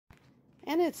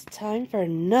And it's time for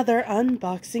another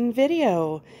unboxing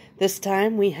video. This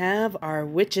time we have our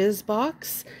Witches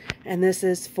box, and this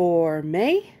is for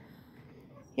May.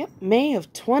 Yep, May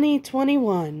of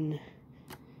 2021.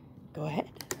 Go ahead.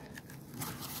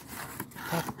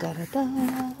 Da, da, da,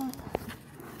 da.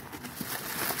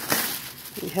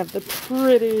 We have the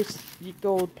pretty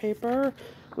gold paper.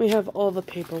 We have all the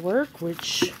paperwork,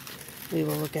 which we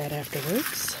will look at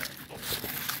afterwards.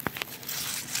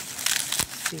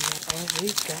 See what all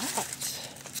we've got.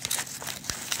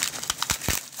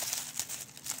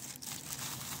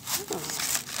 Oh.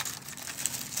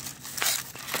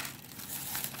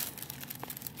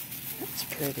 That's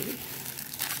pretty.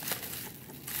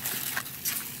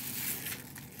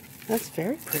 That's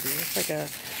very pretty. It's like a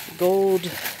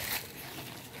gold,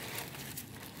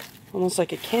 almost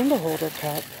like a candle holder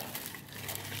cup.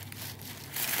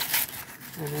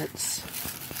 And it's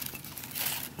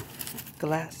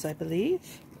glass, I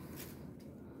believe.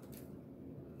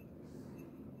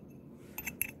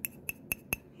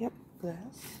 Yep,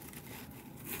 glass.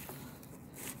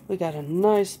 We got a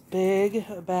nice big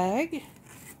bag.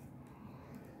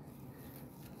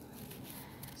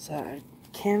 It's a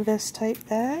canvas type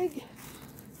bag.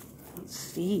 Let's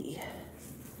see.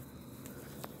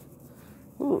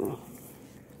 Ooh.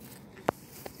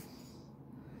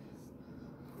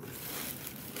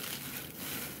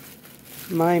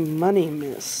 My Money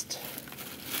Mist.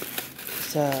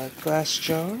 It's a glass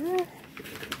jar.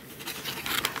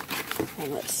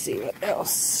 And let's see what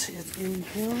else is in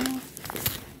here.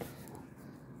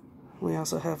 We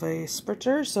also have a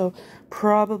spritzer, so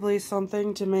probably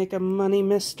something to make a money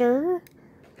mister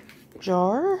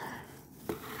jar.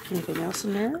 Anything else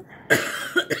in there?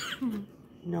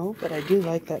 No, but I do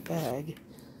like that bag.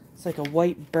 It's like a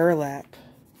white burlap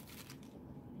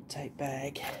type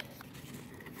bag.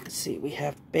 Let's see, we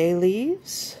have bay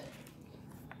leaves.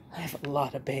 I have a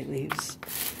lot of bay leaves.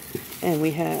 And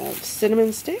we have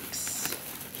cinnamon sticks.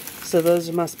 So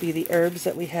those must be the herbs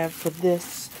that we have for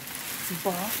this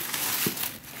box.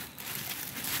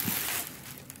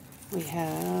 We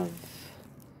have,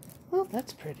 well,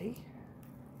 that's pretty.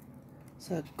 It's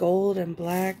a gold and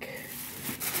black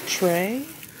tray.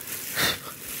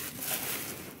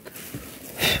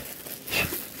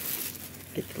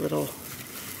 Get the little,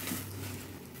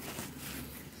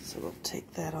 so we'll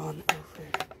take that on over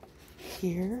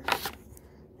here.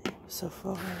 So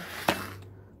far,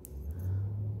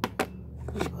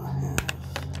 we will have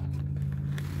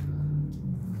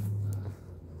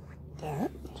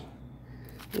that.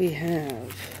 We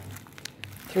have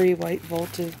 3 white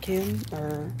vaulted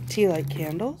tea light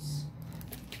candles.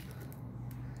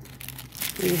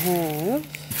 We have,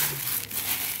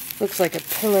 looks like a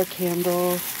pillar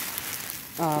candle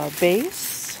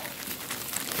base.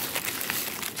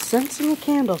 Sensing a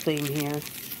candle theme here.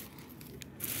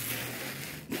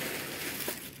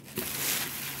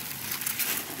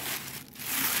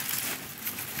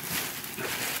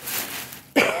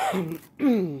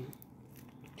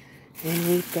 And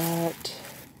we've got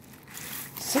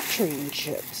citrine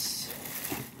chips.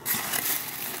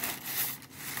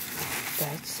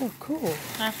 That's so cool.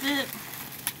 That's it.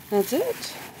 That's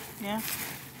it? Yeah.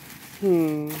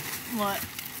 What?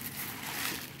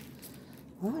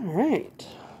 Alright.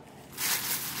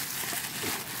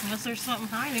 Unless there's something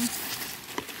hiding.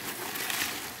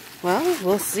 Well,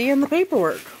 we'll see in the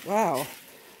paperwork. Wow.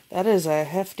 That is a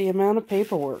hefty amount of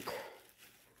paperwork.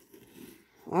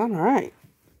 Alright.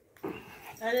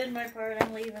 I did my part.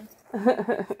 I'm leaving.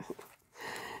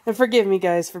 And forgive me,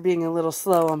 guys, for being a little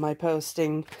slow on my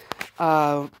posting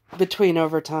between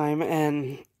overtime.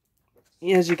 And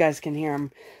as you guys can hear,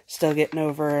 I'm still getting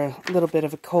over a little bit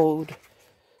of a cold.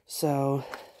 So,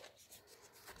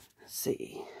 let's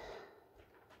see.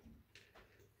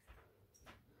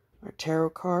 Our tarot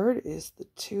card is the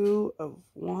 2 of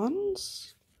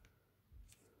Wands.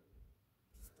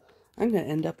 I'm going to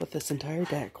end up with this entire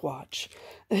deck, watch.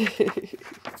 And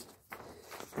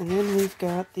then we've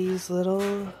got these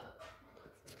little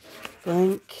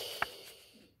blank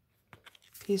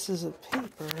pieces of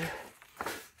paper.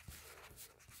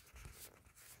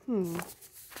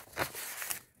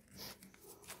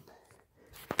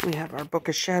 We have our Book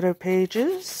of Shadow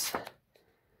pages.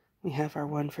 We have our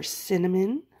one for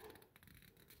cinnamon.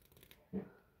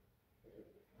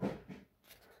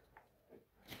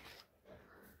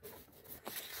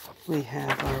 We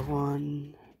have our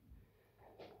one,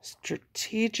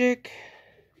 Strategic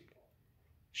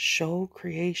Show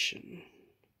Creation.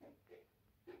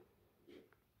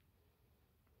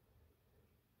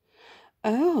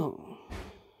 Oh.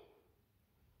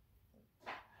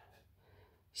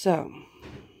 So,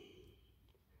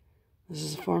 This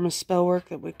is a form of spell work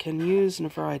that we can use in a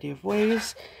variety of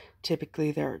ways.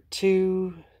 Typically there are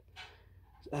two.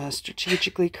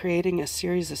 Strategically creating a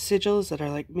series of sigils that are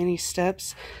like mini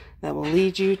steps that will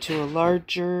lead you to a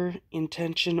larger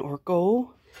intention or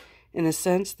goal. In a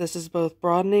sense, this is both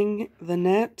broadening the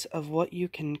net of what you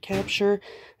can capture,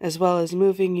 as well as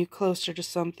moving you closer to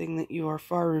something that you are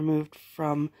far removed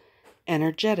from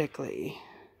energetically.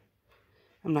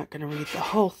 I'm not going to read the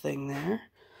whole thing there,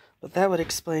 but that would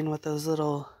explain what those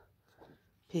little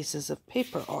pieces of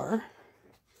paper are.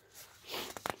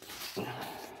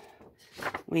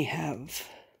 We have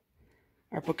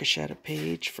our Book of Shadow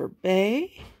page for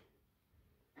Bay.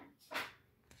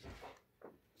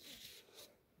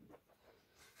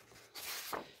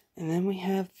 And then we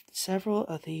have several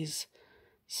of these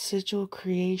sigil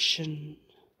creation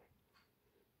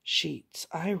sheets.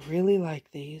 I really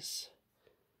like these.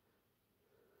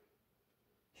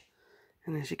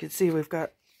 And as you can see, we've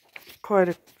got quite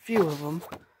a few of them.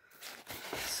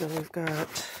 So we've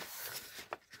got,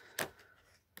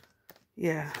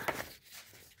 yeah.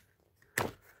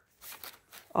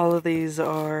 All of these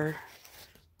are,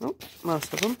 oh,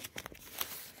 most of them.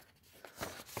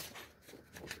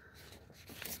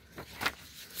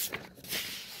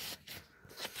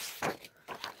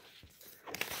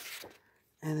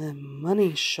 And then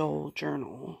Money Shoal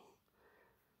Journal.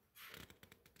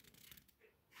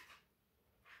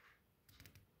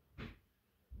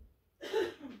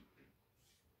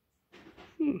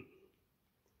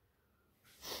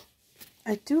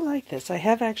 I do like this. I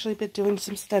have actually been doing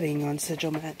some studying on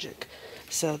sigil magic,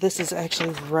 so this is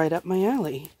actually right up my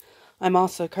alley. I'm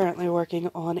also currently working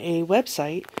on a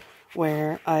website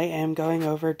where I am going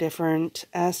over different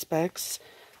aspects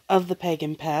of the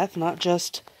pagan path, not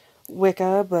just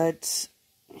Wicca, but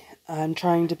I'm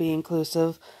trying to be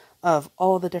inclusive of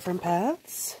all the different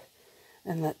paths.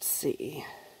 And let's see.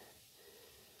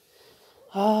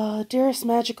 Dearest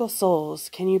magical souls,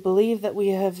 can you believe that we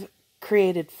have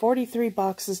created 43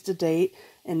 boxes to date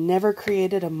and never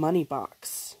created a money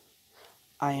box?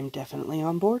 I am definitely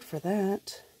on board for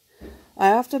that.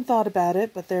 I often thought about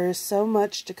it, but there is so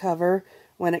much to cover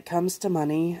when it comes to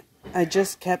money, I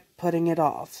just kept putting it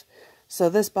off. So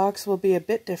this box will be a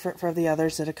bit different from the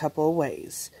others in a couple of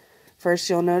ways. First,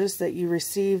 you'll notice that you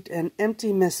received an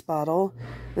empty mist bottle.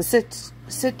 The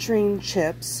citrine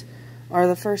chips are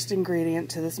the first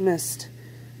ingredient to this mist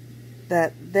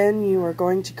that then you are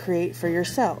going to create for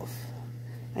yourself.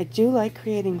 I do like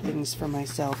creating things for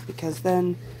myself because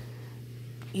then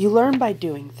you learn by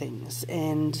doing things,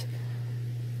 and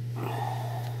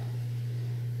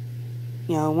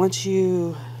you know, once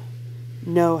you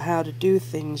know how to do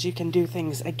things, you can do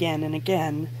things again and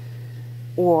again,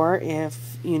 or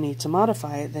if you need to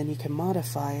modify it, then you can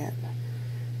modify it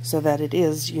so that it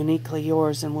is uniquely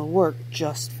yours and will work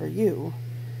just for you.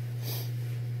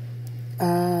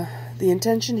 The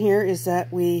intention here is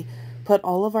that we put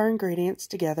all of our ingredients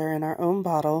together in our own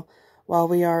bottle while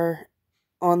we are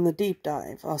on the deep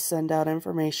dive. I'll send out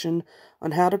information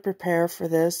on how to prepare for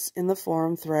this in the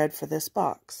forum thread for this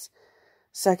box.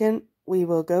 Second, we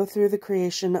will go through the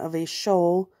creation of a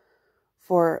shoal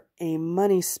for a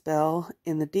money spell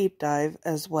in the deep dive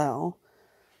as well.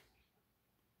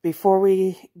 Before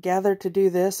we gather to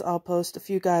do this, I'll post a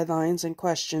few guidelines and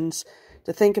questions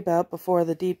to think about before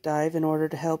the deep dive in order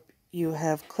to help you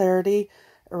have clarity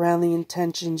around the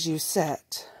intentions you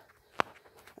set.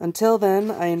 Until then,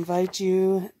 I invite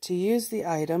you to use the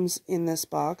items in this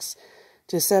box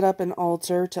to set up an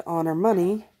altar to honor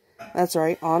money. That's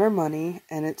right, honor money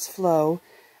and its flow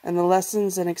and the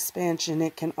lessons and expansion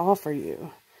it can offer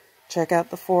you. Check out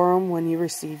the forum when you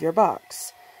receive your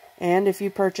box. And if you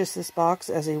purchase this box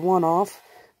as a one-off,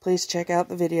 please check out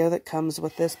the video that comes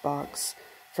with this box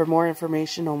for more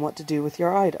information on what to do with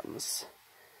your items.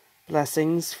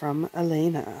 Blessings from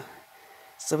Elena.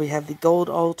 So we have the gold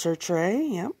altar tray.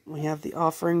 Yep, we have the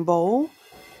offering bowl.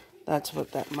 That's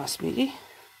what that must be.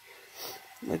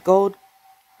 The gold,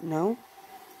 no,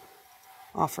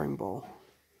 offering bowl.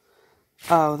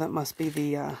 Oh, that must be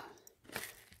the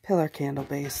pillar candle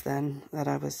base then that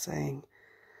I was saying.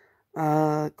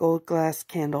 Gold glass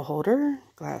candle holder,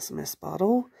 glass mist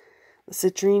bottle, the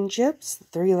citrine chips, the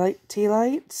 3 tea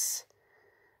lights,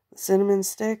 the cinnamon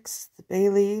sticks, the bay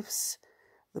leaves,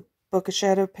 the Book of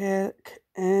Shadow pack,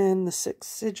 and the 6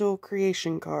 sigil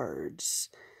creation cards.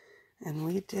 And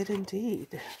we did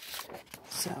indeed.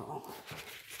 So,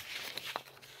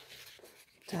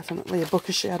 definitely a Book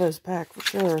of Shadows pack for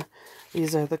sure.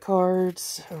 These are the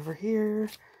cards over here.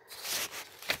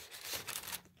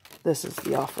 This is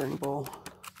the offering bowl.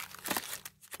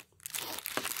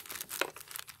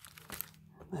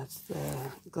 That's the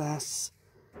glass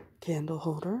candle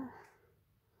holder.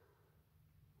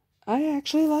 I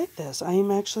actually like this. I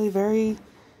am actually very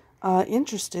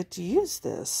interested to use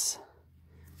this.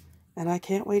 And I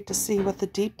can't wait to see what the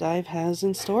deep dive has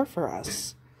in store for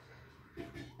us.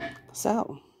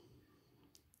 So,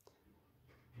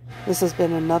 this has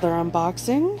been another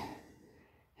unboxing.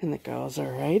 And the girls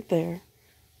are right there,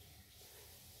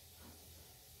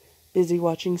 busy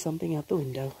watching something out the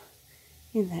window.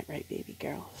 Isn't that right, baby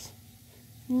girls?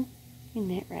 Isn't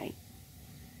that right?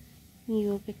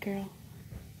 You a good girl?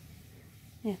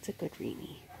 That's a good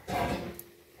Reenie.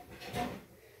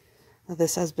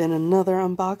 This has been another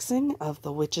unboxing of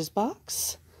the Witch's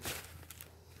Box.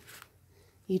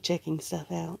 You checking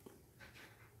stuff out.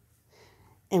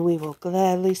 And we will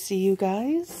gladly see you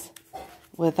guys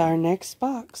with our next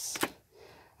box.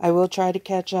 I will try to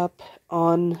catch up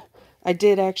on... I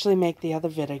did actually make the other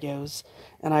videos,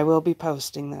 and I will be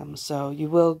posting them, so you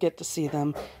will get to see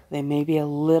them. They may be a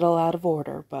little out of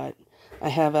order, but I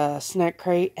have a Snack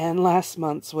Crate and last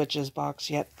month's Witch's Box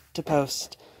yet to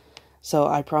post. So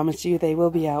I promise you they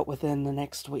will be out within the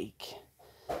next week.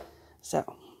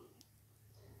 So,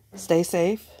 stay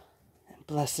safe, and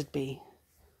blessed be.